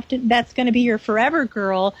that that's going to be your forever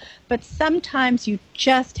girl, but sometimes you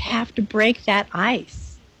just have to break that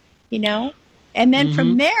ice, And then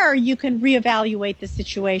from there, you can reevaluate the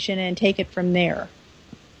situation and take it from there.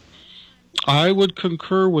 I would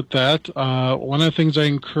concur with that. One of the things I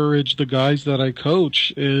encourage the guys that I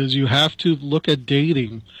coach is you have to look at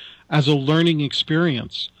dating as a learning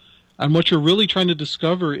experience. And what you're really trying to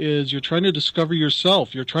discover is you're trying to discover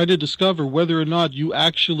yourself. You're trying to discover whether or not you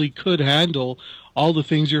actually could handle all the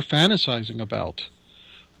things you're fantasizing about.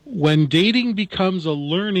 When dating becomes a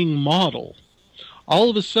learning model, all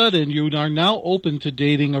of a sudden you are now open to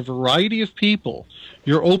dating a variety of people.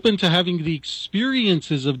 You're open to having the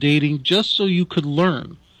experiences of dating just so you could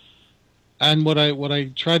learn. And what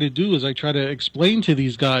I try to do is I try to explain to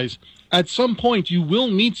these guys, at some point you will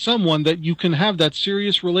meet someone that you can have that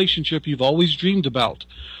serious relationship you've always dreamed about.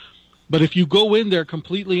 But if you go in there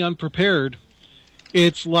completely unprepared,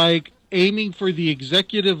 it's like aiming for the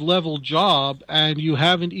executive level job and you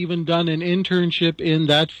haven't even done an internship in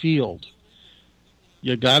that field.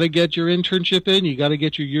 You got to get your internship in. You got to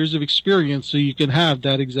get your years of experience so you can have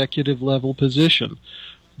that executive level position.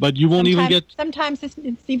 But you won't even get. Sometimes it's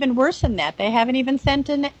even worse than that. They haven't even sent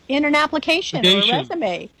in an application or a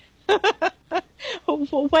resume.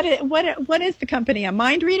 What is the company? A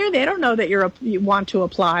mind reader? They don't know that you want to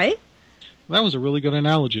apply. That was a really good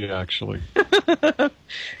analogy, actually.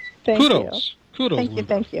 Kudos.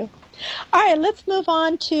 Thank you. All right, let's move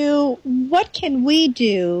on to what can we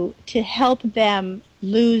do to help them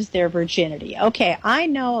lose their virginity. Okay, I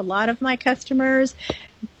know a lot of my customers,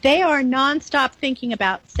 they are nonstop thinking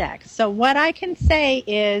about sex. So what I can say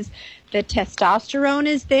is the testosterone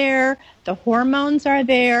is there, the hormones are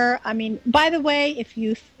there. I mean, by the way, if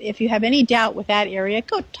you have any doubt with that area,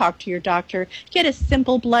 go talk to your doctor. Get a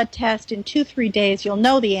simple blood test. In 2-3 days, you'll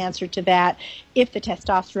know the answer to that if the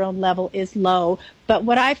testosterone level is low. But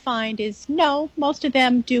what I find is, no, most of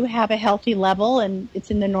them do have a healthy level, and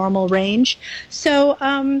it's in the normal range. So,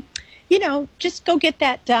 just go get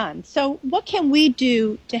that done. So what can we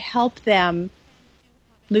do to help them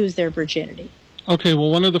lose their virginity? Okay, well,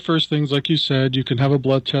 one of the first things, like you said, you can have a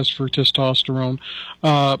blood test for testosterone.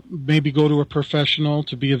 Maybe go to a professional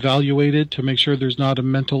to be evaluated to make sure there's not a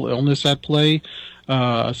mental illness at play,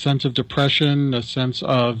 a sense of depression, a sense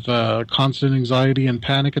of constant anxiety and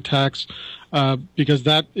panic attacks, because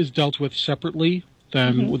that is dealt with separately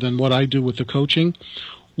than what I do with the coaching.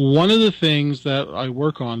 One of the things that I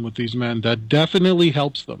work on with these men that definitely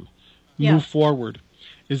helps them move forward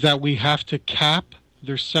is that we have to cap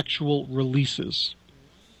their sexual releases.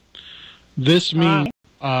 This means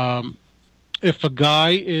if a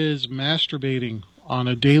guy is masturbating on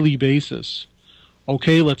a daily basis,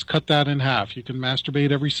 okay, let's cut that in half. You can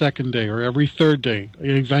masturbate every second day or every third day. I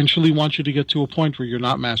eventually want you to get to a point where you're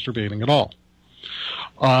not masturbating at all.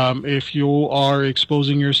 If you are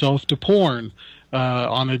exposing yourself to porn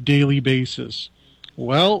on a daily basis,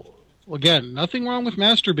 Well, again, nothing wrong with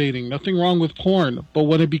masturbating, nothing wrong with porn, but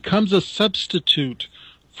when it becomes a substitute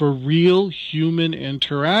for real human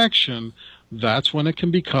interaction, that's when it can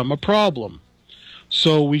become a problem.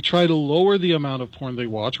 So we try to lower the amount of porn they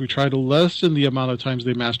watch. We try to lessen the amount of times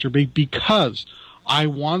they masturbate because I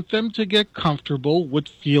want them to get comfortable with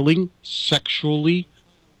feeling sexually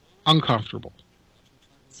uncomfortable.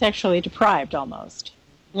 Sexually deprived, almost.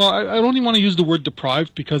 Well, I don't even want to use the word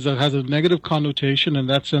deprived because that has a negative connotation and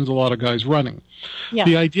that sends a lot of guys running. Yeah.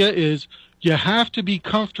 The idea is you have to be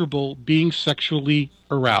comfortable being sexually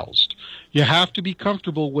aroused. You have to be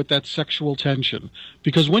comfortable with that sexual tension.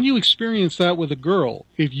 Because when you experience that with a girl,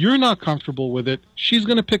 if you're not comfortable with it, she's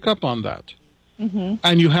going to pick up on that. Mm-hmm.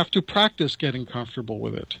 And you have to practice getting comfortable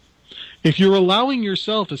with it. If you're allowing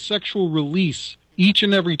yourself a sexual release each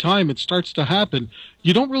and every time it starts to happen,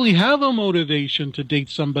 you don't really have a motivation to date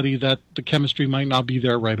somebody that the chemistry might not be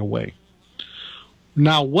there right away.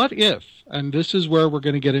 Now, what if, and this is where we're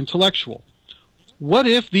going to get intellectual, what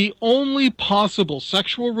if the only possible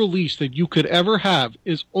sexual release that you could ever have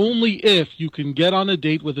is only if you can get on a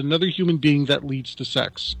date with another human being that leads to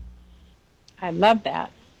sex? I love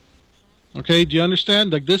that. Okay, do you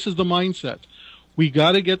understand? Like, this is the mindset. We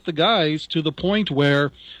got to get the guys to the point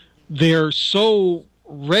where they're so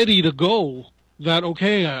ready to go that,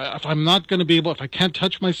 okay, if I'm not going to be able, if I can't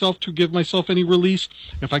touch myself to give myself any release,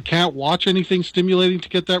 if I can't watch anything stimulating to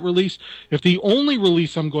get that release, if the only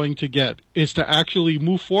release I'm going to get is to actually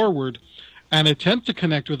move forward and attempt to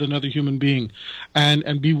connect with another human being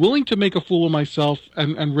and be willing to make a fool of myself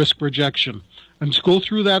and risk rejection and to go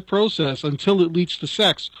through that process until it leads to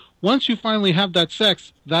sex. Once you finally have that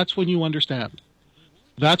sex, that's when you understand.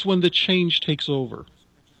 That's when the change takes over.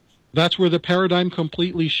 That's where the paradigm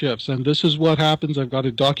completely shifts, and this is what happens. I've got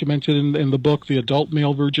it documented in the book, The Adult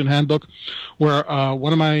Male Virgin Handbook, where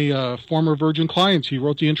one of my former virgin clients, he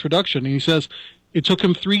wrote the introduction, and he says it took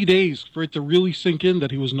him 3 days for it to really sink in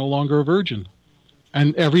that he was no longer a virgin,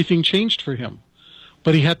 and everything changed for him.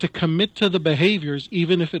 But he had to commit to the behaviors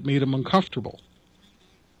even if it made him uncomfortable.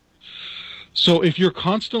 So if you're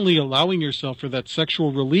constantly allowing yourself for that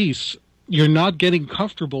sexual release, you're not getting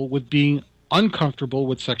comfortable with being uncomfortable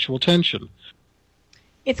with sexual tension.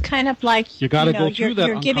 It's kind of like you got to go through that.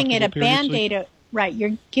 You're giving it a Band-Aid, right?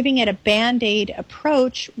 You're giving it a Band-Aid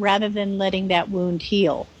approach rather than letting that wound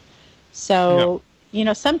heal. So,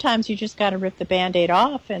 sometimes you just got to rip the Band-Aid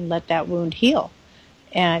off and let that wound heal.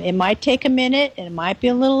 And it might take a minute, and it might be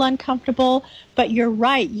a little uncomfortable, but you're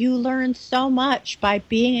right. You learn so much by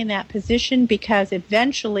being in that position because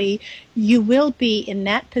eventually you will be in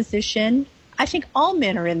that position. I think all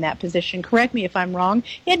men are in that position. Correct me if I'm wrong.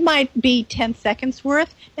 It might be 10 seconds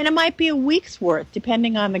worth, and it might be a week's worth,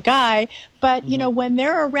 depending on the guy. But, when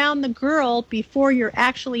they're around the girl before you're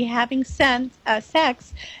actually having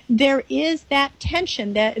sex, there is that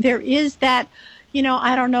tension. There is that,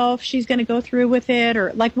 I don't know if she's going to go through with it,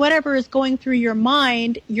 or like whatever is going through your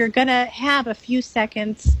mind, you're going to have a few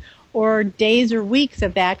seconds or days or weeks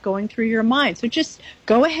of that going through your mind. So just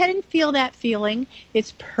go ahead and feel that feeling.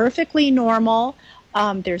 It's perfectly normal.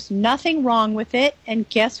 There's nothing wrong with it. And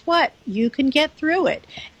guess what? You can get through it.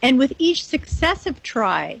 And with each successive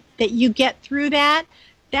try that you get through that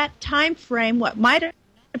time frame, what might have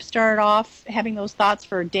started off having those thoughts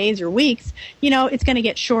for days or weeks, it's going to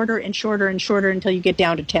get shorter and shorter and shorter until you get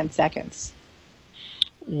down to 10 seconds.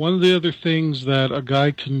 One of the other things that a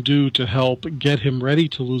guy can do to help get him ready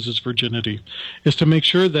to lose his virginity is to make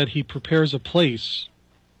sure that he prepares a place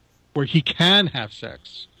where he can have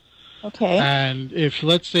sex. Okay. And if,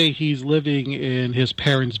 let's say, he's living in his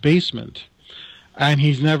parents' basement and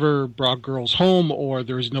he's never brought girls home, or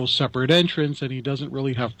there's no separate entrance and he doesn't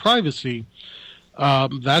really have privacy,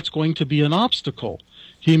 that's going to be an obstacle.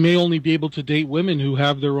 He may only be able to date women who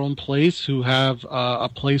have their own place, who have a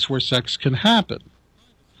place where sex can happen.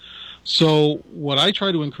 So what I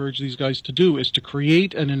try to encourage these guys to do is to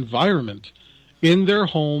create an environment in their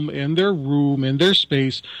home, in their room, in their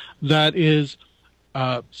space that is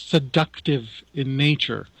seductive in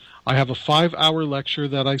nature. I have a 5-hour lecture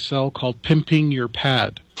that I sell called Pimping Your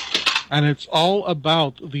Pad. And it's all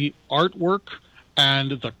about the artwork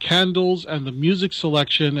and the candles and the music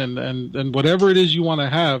selection and whatever it is you want to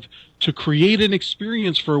have to create an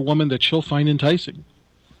experience for a woman that she'll find enticing.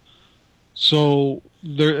 So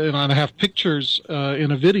and I have pictures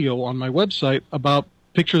in a video on my website about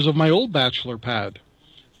pictures of my old bachelor pad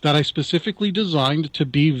that I specifically designed to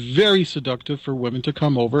be very seductive for women to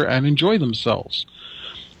come over and enjoy themselves.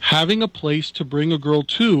 Having a place to bring a girl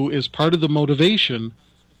to is part of the motivation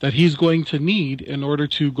that he's going to need in order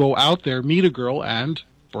to go out there, meet a girl, and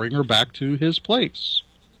bring her back to his place.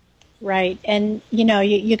 Right. And, you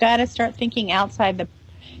got to start thinking outside the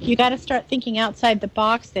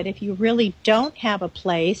box, that if you really don't have a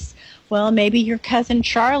place, well, maybe your cousin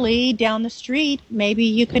Charlie down the street, maybe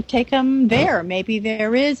you could take them there. Maybe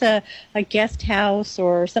there is a guest house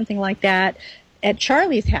or something like that at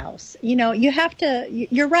Charlie's house.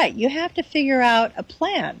 You're right. You have to figure out a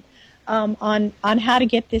plan on how to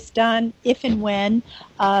get this done if and when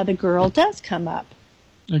the girl does come up.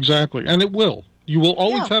 Exactly. And it will. You will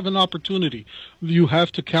always have an opportunity. You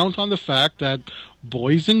have to count on the fact that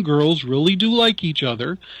boys and girls really do like each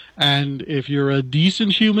other. And if you're a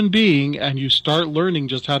decent human being and you start learning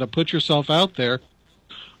just how to put yourself out there,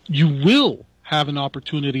 you will have an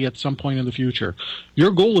opportunity at some point in the future.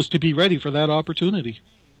 Your goal is to be ready for that opportunity.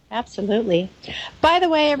 Absolutely. By the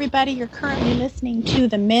way, everybody, you're currently listening to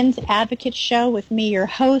the Men's Advocate Show with me, your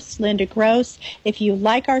host, Linda Gross. If you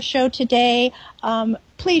like our show today,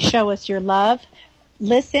 please show us your love.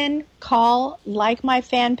 Listen, call, like my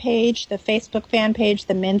fan page, the Facebook fan page,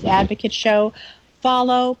 the Men's Advocate Show.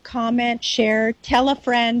 Follow, comment, share, tell a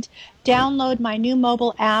friend. Download my new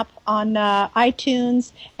mobile app on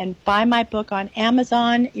iTunes and buy my book on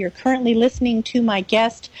Amazon. You're currently listening to my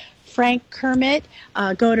guest, Frank Kermit.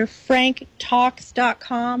 Go to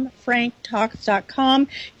franktalks.com.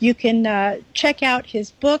 You can check out his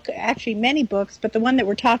book, actually many books, but the one that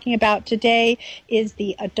we're talking about today is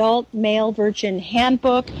the Adult Male Virgin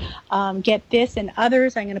Handbook. Get this and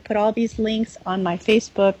others. I'm going to put all these links on my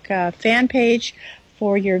Facebook fan page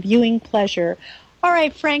for your viewing pleasure. All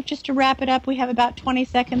right, Frank, just to wrap it up, we have about 20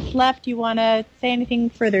 seconds left. You want to say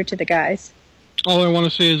anything further to the guys? All I want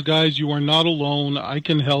to say is, guys, you are not alone. I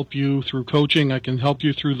can help you through coaching. I can help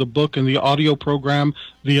you through the book and the audio program,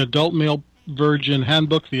 the Adult Male Virgin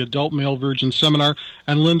Handbook, the Adult Male Virgin Seminar.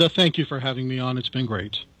 And Linda, thank you for having me on. It's been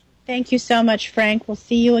great. Thank you so much, Frank. We'll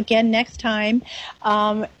see you again next time.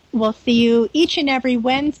 We'll see you each and every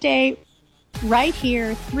Wednesday right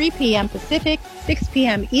here, 3 p.m. Pacific, 6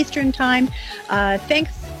 p.m. Eastern Time.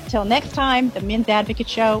 Thanks. Till next time, the Men's Advocate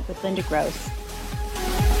Show with Linda Gross.